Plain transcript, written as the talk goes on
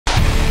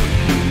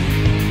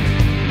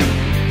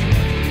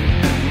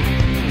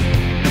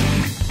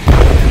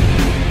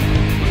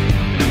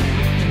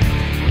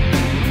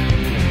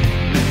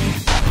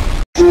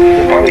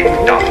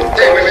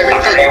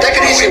Hey, take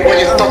it easy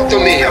when you talk to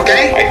me,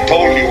 okay? I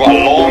told you a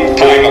long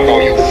time ago,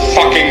 you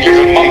fucking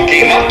little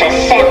monkey, not to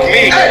fuck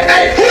me.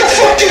 Hey, who the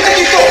fuck do you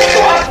think you talk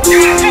to, huh? Who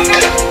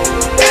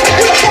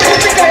the fuck do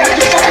you think I am,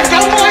 you fucking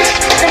cowboy?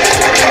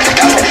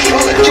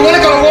 Do you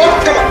wanna go to war?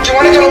 Come on, do you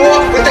wanna go to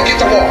war? We'll take you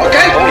to war,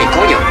 okay? Holy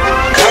coño.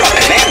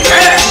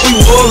 We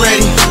war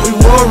ready, we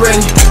war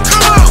ready.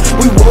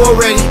 We war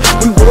ready,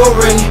 we war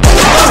ready.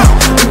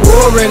 We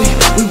war ready,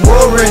 we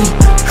war ready.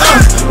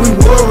 We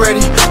war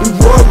ready, we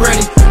war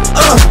ready.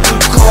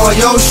 Call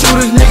your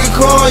shooters, nigga,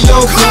 call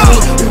your crew.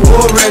 We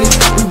war ready,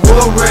 we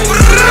war ready.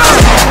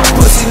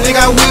 Pussy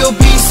nigga, I will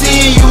be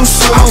seeing you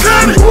soon.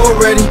 We war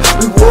ready,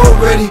 we war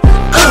ready.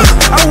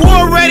 I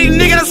war ready,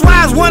 nigga, that's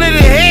why I was one in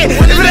the head.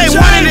 If it ain't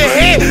one in the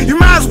head, you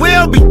might as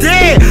well be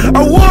dead.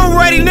 I war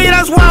ready, nigga,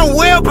 that's why I'm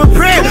well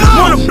prepared.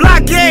 I'm on the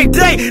block every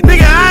day,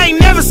 nigga, I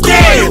ain't never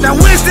scared. Now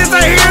when since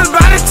I hear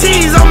about the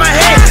T's on my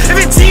head, if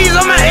it T's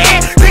on my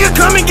head, nigga,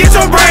 come and get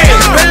your bread.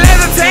 But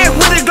laser tag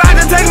with the Glock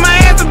to take my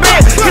ass to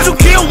bed. Get you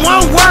killed,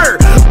 one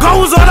word,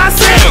 goes all I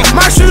said.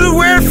 My shooter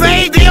wear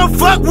fade, they don't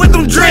fuck with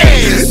them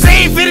dreads.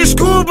 They ain't finished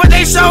school, but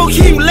they sure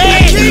keep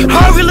leg.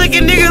 Hungry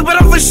looking niggas,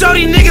 but I'm for sure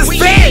these niggas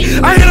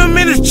fed. I hit him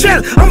in his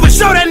chest, I'm for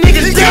sure that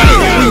nigga's dead.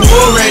 We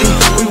war ready,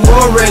 we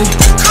war ready.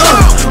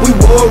 We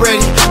war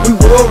ready, we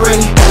war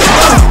ready.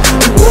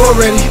 We war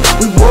ready,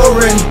 we war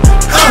ready.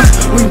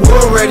 We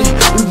war ready,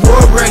 we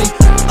war ready.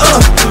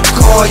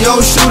 Call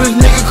your shooters,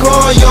 nigga,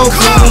 call your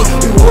crew.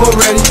 We war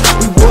ready,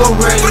 we war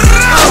ready.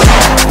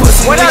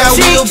 Pussy What nigga, up, I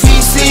will Cheeks?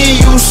 be seeing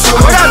you soon.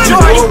 What up, We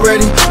Jordy? war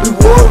ready, we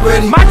war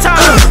ready. My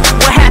time.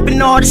 What happened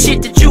to all the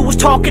shit that you was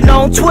talking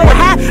on Twitter?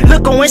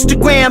 Look on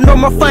Instagram, no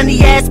more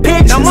funny ass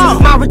pictures.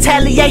 My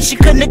retaliation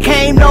couldn't have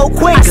came no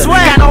quicker.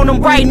 Got on them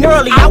bright and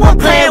early, I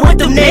wasn't playing with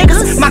them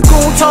niggas. My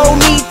coon told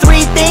me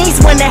 3 things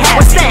when it happened.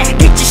 What's that?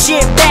 Get your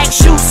shit back,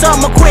 shoot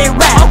some, or quit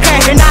rap.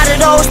 Okay. And out of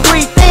those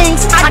 3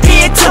 things, I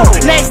did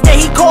 2. Next day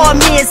he called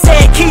me and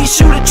said, Key,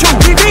 shoot the truth.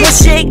 When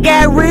shit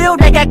got real,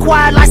 they got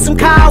quiet like some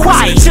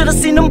cowards. Should've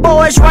seen them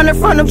boys running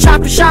from them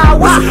chopping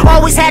showers.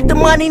 Always had the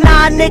money,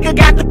 now a nigga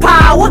got the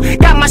power.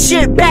 Got my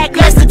shit back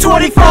less than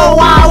 24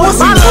 hours.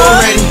 We war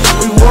ready,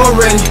 we war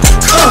ready.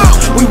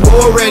 We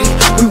war ready,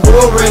 we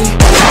war ready.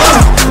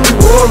 We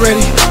war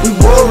ready, we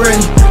war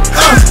ready.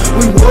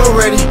 We war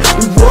ready,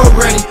 we war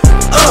ready.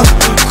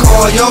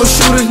 Call your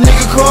shooters,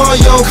 nigga, call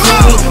your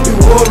crew. We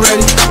war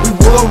ready, we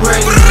war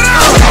ready.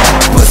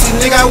 Pussy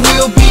nigga, I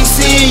will be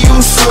seeing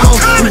you soon.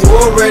 We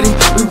war ready,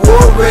 we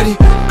war ready.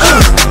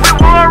 We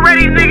war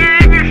ready, nigga,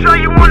 if you sure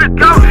you wanna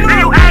go. If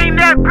you ain't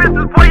that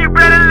pistol, boy, you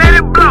better let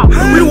it blow.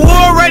 We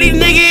war ready,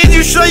 nigga, if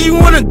you sure you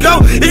wanna go.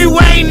 If you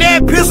ain't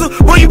that pistol,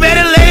 boy, you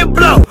better let it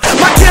blow.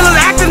 My killer's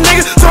acting,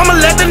 nigga, so I'ma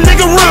let the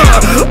nigga run.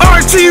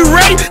 RT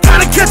ready,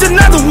 time to catch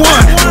another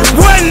one.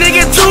 One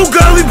nigga, 2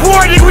 guns, we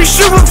bored, nigga, we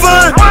shootin'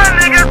 fun. One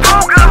nigga, 2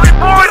 guns, we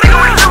bored, nigga,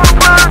 we shootin'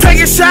 fun.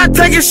 Take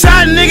a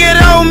shot, nigga,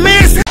 that old man.